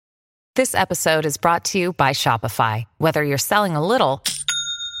This episode is brought to you by Shopify. Whether you're selling a little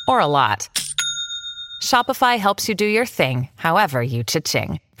or a lot, Shopify helps you do your thing, however you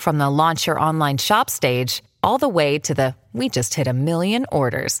cha-ching. From the launch your online shop stage, all the way to the we just hit 1 million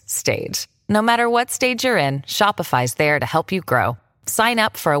orders stage. No matter what stage you're in, Shopify's there to help you grow. Sign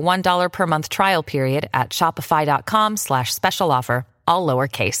up for a $1 per month trial period at shopify.com/special offer, all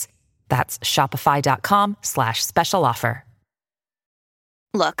lowercase. That's shopify.com/special offer.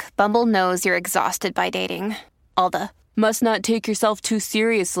 Look, Bumble knows you're exhausted by dating. All the must not take yourself too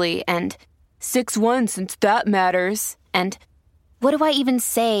seriously and 6'1" since that matters. And what do I even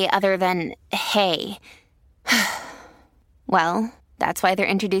say other than hey? Well, that's why they're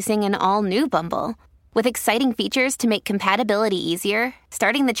introducing an all-new Bumble with exciting features to make compatibility easier,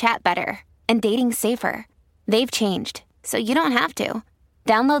 starting the chat better, and dating safer. They've changed, so you don't have to.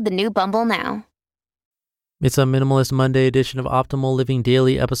 Download the new Bumble now. It's a Minimalist Monday edition of Optimal Living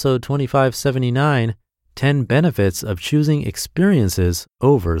Daily, episode 2579, 10 Benefits of Choosing Experiences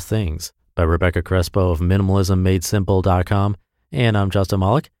Over Things, by Rebecca Crespo of minimalismmadesimple.com. And I'm Justin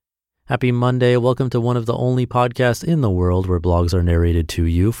Malik. Happy Monday. Welcome to one of the only podcasts in the world where blogs are narrated to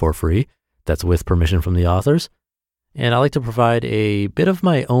you for free. That's with permission from the authors. And I like to provide a bit of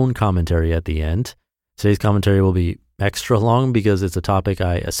my own commentary at the end. Today's commentary will be extra long because it's a topic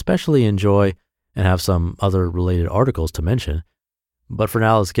I especially enjoy and have some other related articles to mention. But for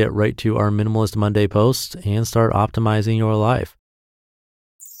now, let's get right to our Minimalist Monday post and start optimizing your life.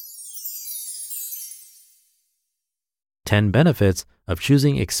 10 Benefits of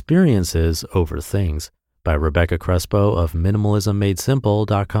Choosing Experiences Over Things, by Rebecca Crespo of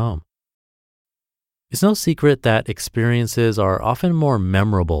minimalismmadesimple.com. It's no secret that experiences are often more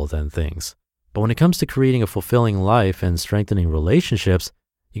memorable than things. But when it comes to creating a fulfilling life and strengthening relationships,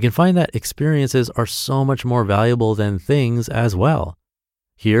 you can find that experiences are so much more valuable than things as well.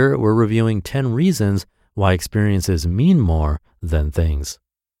 Here, we're reviewing 10 reasons why experiences mean more than things.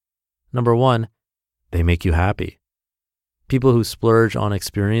 Number 1, they make you happy. People who splurge on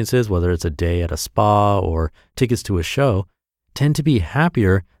experiences, whether it's a day at a spa or tickets to a show, tend to be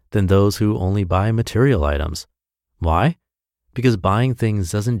happier than those who only buy material items. Why? Because buying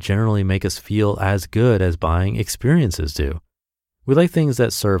things doesn't generally make us feel as good as buying experiences do. We like things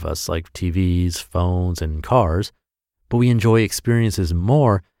that serve us, like TVs, phones, and cars, but we enjoy experiences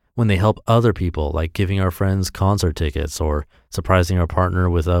more when they help other people, like giving our friends concert tickets or surprising our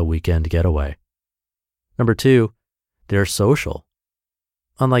partner with a weekend getaway. Number 2, they're social.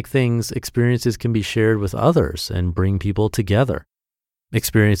 Unlike things, experiences can be shared with others and bring people together.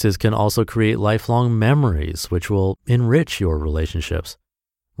 Experiences can also create lifelong memories, which will enrich your relationships.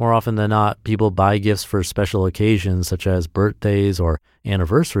 More often than not, people buy gifts for special occasions such as birthdays or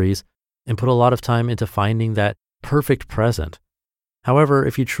anniversaries and put a lot of time into finding that perfect present. However,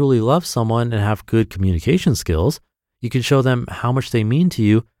 if you truly love someone and have good communication skills, you can show them how much they mean to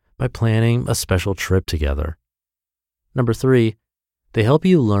you by planning a special trip together. Number 3, they help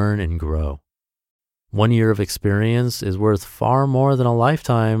you learn and grow. 1 year of experience is worth far more than a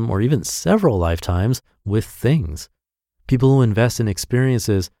lifetime or even several lifetimes with things. People who invest in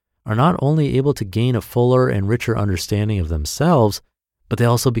experiences are not only able to gain a fuller and richer understanding of themselves, but they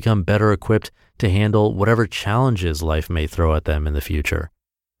also become better equipped to handle whatever challenges life may throw at them in the future.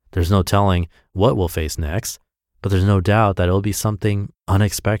 There's no telling what we'll face next, but there's no doubt that it'll be something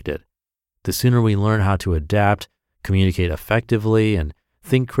unexpected. The sooner we learn how to adapt, communicate effectively, and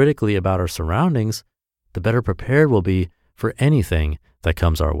think critically about our surroundings, the better prepared we'll be for anything that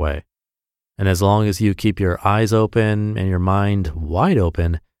comes our way. And as long as you keep your eyes open and your mind wide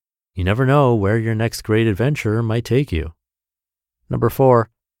open, you never know where your next great adventure might take you. Number 4,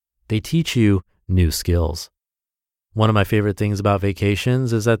 they teach you new skills. One of my favorite things about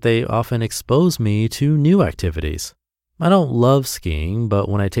vacations is that they often expose me to new activities. I don't love skiing, but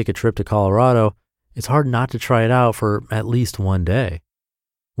when I take a trip to Colorado, it's hard not to try it out for at least one day.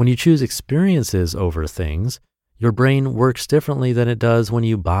 When you choose experiences over things, your brain works differently than it does when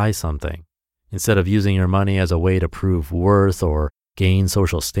you buy something. Instead of using your money as a way to prove worth or gain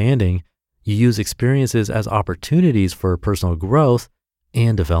social standing, you use experiences as opportunities for personal growth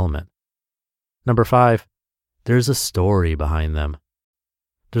and development. Number 5, there's a story behind them.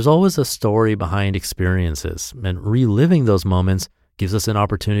 There's always a story behind experiences, and reliving those moments gives us an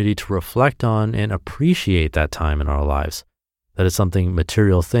opportunity to reflect on and appreciate that time in our lives. That is something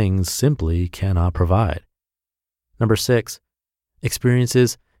material things simply cannot provide. Number 6,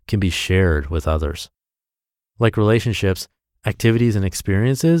 experiences can be shared with others. Like relationships, activities and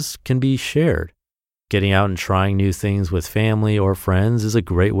experiences can be shared. Getting out and trying new things with family or friends is a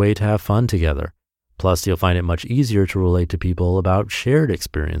great way to have fun together. Plus, you'll find it much easier to relate to people about shared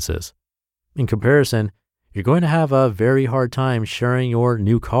experiences. In comparison, you're going to have a very hard time sharing your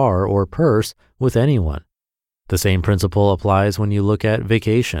new car or purse with anyone. The same principle applies when you look at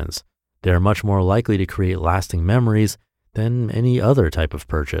vacations. They're much more likely to create lasting memories than any other type of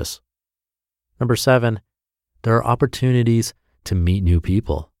purchase. Number 7, there are opportunities to meet new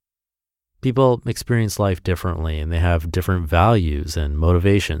people. People experience life differently and they have different values and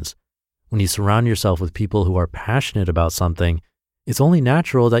motivations. When you surround yourself with people who are passionate about something, it's only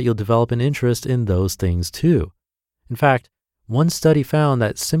natural that you'll develop an interest in those things too. In fact, one study found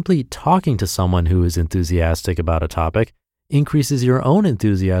that simply talking to someone who is enthusiastic about a topic increases your own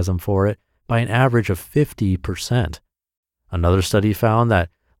enthusiasm for it by an average of 50%. Another study found that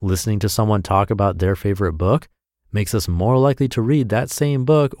listening to someone talk about their favorite book makes us more likely to read that same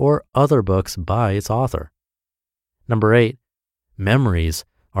book or other books by its author. Number 8, memories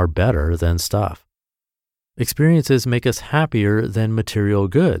are better than stuff. Experiences make us happier than material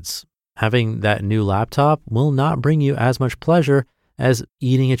goods. Having that new laptop will not bring you as much pleasure as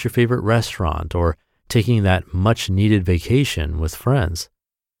eating at your favorite restaurant or taking that much-needed vacation with friends.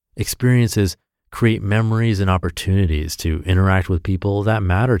 Experiences create memories and opportunities to interact with people that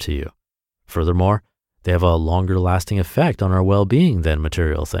matter to you. Furthermore, they have a longer-lasting effect on our well-being than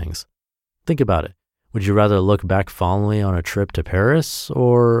material things. Think about it. Would you rather look back fondly on a trip to Paris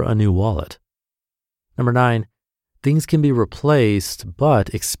or a new wallet? Number 9, things can be replaced,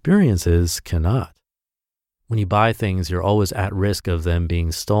 but experiences cannot. When you buy things, you're always at risk of them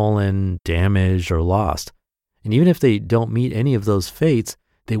being stolen, damaged, or lost. And even if they don't meet any of those fates,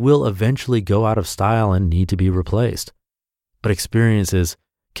 they will eventually go out of style and need to be replaced. But experiences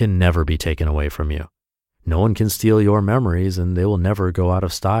can never be taken away from you. No one can steal your memories and they will never go out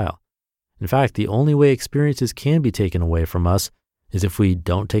of style. In fact, the only way experiences can be taken away from us is if we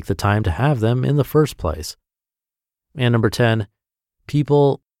don't take the time to have them in the first place. And number 10,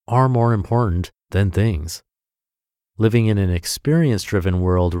 people are more important than things. Living in an experience-driven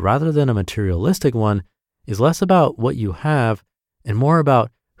world rather than a materialistic one is less about what you have and more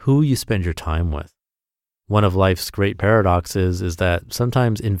about who you spend your time with. One of life's great paradoxes is that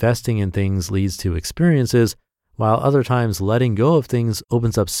sometimes investing in things leads to experiences, while other times letting go of things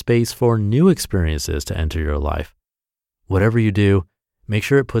opens up space for new experiences to enter your life. Whatever you do, make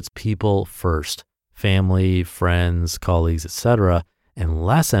sure it puts people first, family, friends, colleagues, etc., and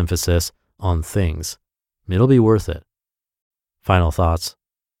less emphasis on things. It'll be worth it. Final thoughts.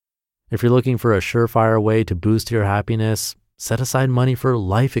 If you're looking for a surefire way to boost your happiness, set aside money for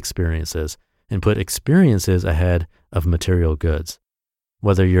life experiences and put experiences ahead of material goods.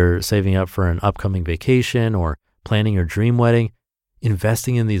 Whether you're saving up for an upcoming vacation or planning your dream wedding,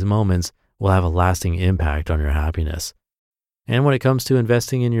 investing in these moments will have a lasting impact on your happiness. And when it comes to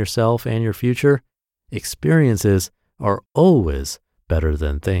investing in yourself and your future, experiences are always better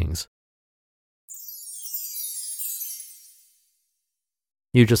than things.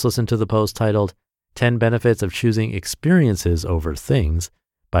 You just listened to the post titled 10 Benefits of Choosing Experiences Over Things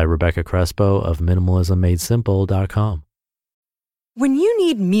by Rebecca Crespo of minimalismmadesimple.com. When you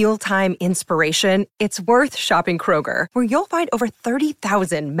need mealtime inspiration, it's worth shopping Kroger, where you'll find over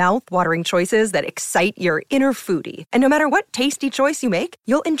 30,000 mouth-watering choices that excite your inner foodie. And no matter what tasty choice you make,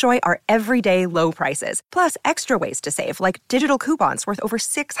 you'll enjoy our everyday low prices, plus extra ways to save, like digital coupons worth over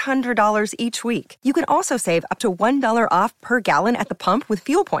 $600 each week. You can also save up to $1 off per gallon at the pump with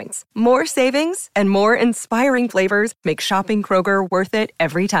fuel points. More savings and more inspiring flavors make shopping Kroger worth it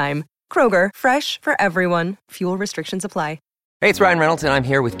every time. Kroger, fresh for everyone. Fuel restrictions apply. Hey, it's Ryan Reynolds, and I'm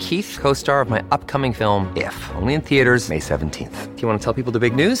here with Keith, co-star of my upcoming film, If, only in theaters May 17th. Do you want to tell people the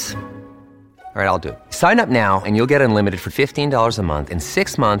big news? All right, I'll do it. Sign up now and you'll get unlimited for $15 a month and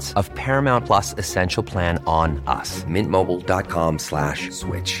 6 months of Paramount Plus Essential Plan on us.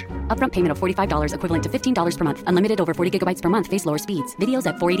 MintMobile.com/switch. Upfront payment of $45 equivalent to $15 per month. Unlimited over 40 gigabytes per month. Face lower speeds. Videos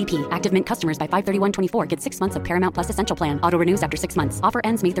at 480p. Active Mint customers by 531.24 get 6 months of Paramount Plus Essential Plan. Auto renews after 6 months. Offer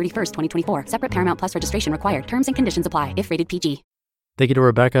ends May 31st, 2024. Separate Paramount Plus registration required. Terms and conditions apply if rated PG. Thank you to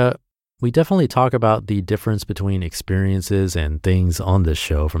Rebecca. We definitely talk about the difference between experiences and things on this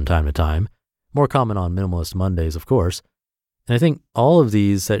show from time to time. More common on Minimalist Mondays, of course. And I think all of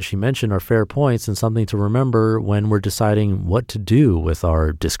these that she mentioned are fair points and something to remember when we're deciding what to do with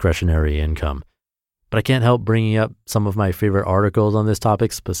our discretionary income. But I can't help bringing up some of my favorite articles on this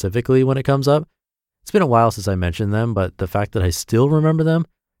topic specifically when it comes up. It's been a while since I mentioned them, but the fact that I still remember them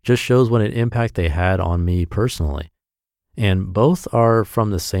just shows what an impact they had on me personally. And both are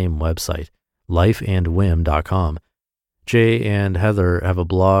from the same website, lifeandwhim.com. Jay and Heather have a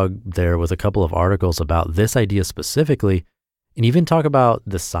blog there with a couple of articles about this idea specifically, and even talk about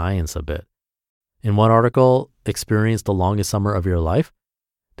the science a bit. In one article, Experience the Longest Summer of Your Life,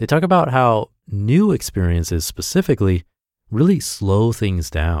 They talk about how new experiences specifically really slow things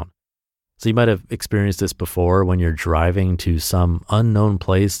down. So you might have experienced this before when you're driving to some unknown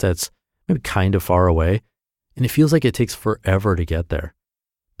place that's maybe kind of far away, and it feels like it takes forever to get there.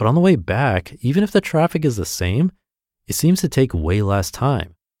 But on the way back, even if the traffic is the same, it seems to take way less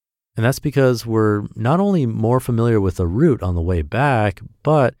time. And that's because we're not only more familiar with the route on the way back,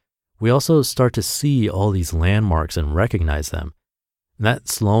 but we also start to see all these landmarks and recognize them. And that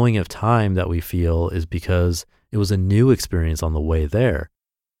slowing of time that we feel is because it was a new experience on the way there.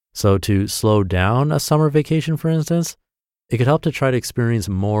 So to slow down a summer vacation, for instance, it could help to try to experience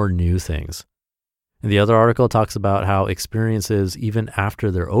more new things. And the other article talks about how experiences, even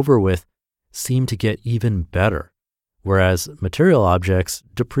after they're over with, seem to get even better, whereas material objects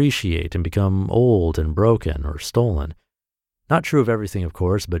depreciate and become old and broken or stolen. Not true of everything, of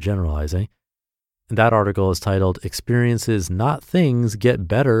course, but generalizing. And that article is titled, "Experiences, Not Things, Get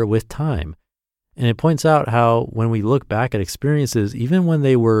Better with Time." And it points out how when we look back at experiences, even when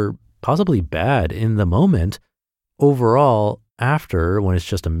they were possibly bad in the moment, overall, after, when it's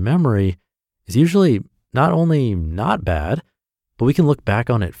just a memory, is usually not only not bad, but we can look back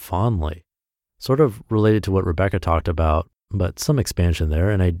on it fondly. Sort of related to what Rebecca talked about, but some expansion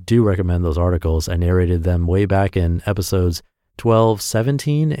there. And I do recommend those articles. I narrated them way back in episodes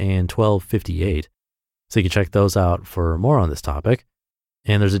 1217 and 1258. So you can check those out for more on this topic.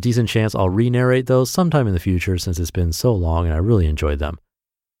 And there's a decent chance I'll re-narrate those sometime in the future since it's been so long and I really enjoyed them.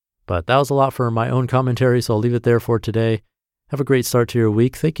 But that was a lot for my own commentary, so I'll leave it there for today. Have a great start to your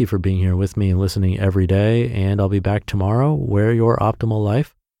week. Thank you for being here with me and listening every day. And I'll be back tomorrow where your optimal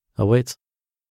life awaits.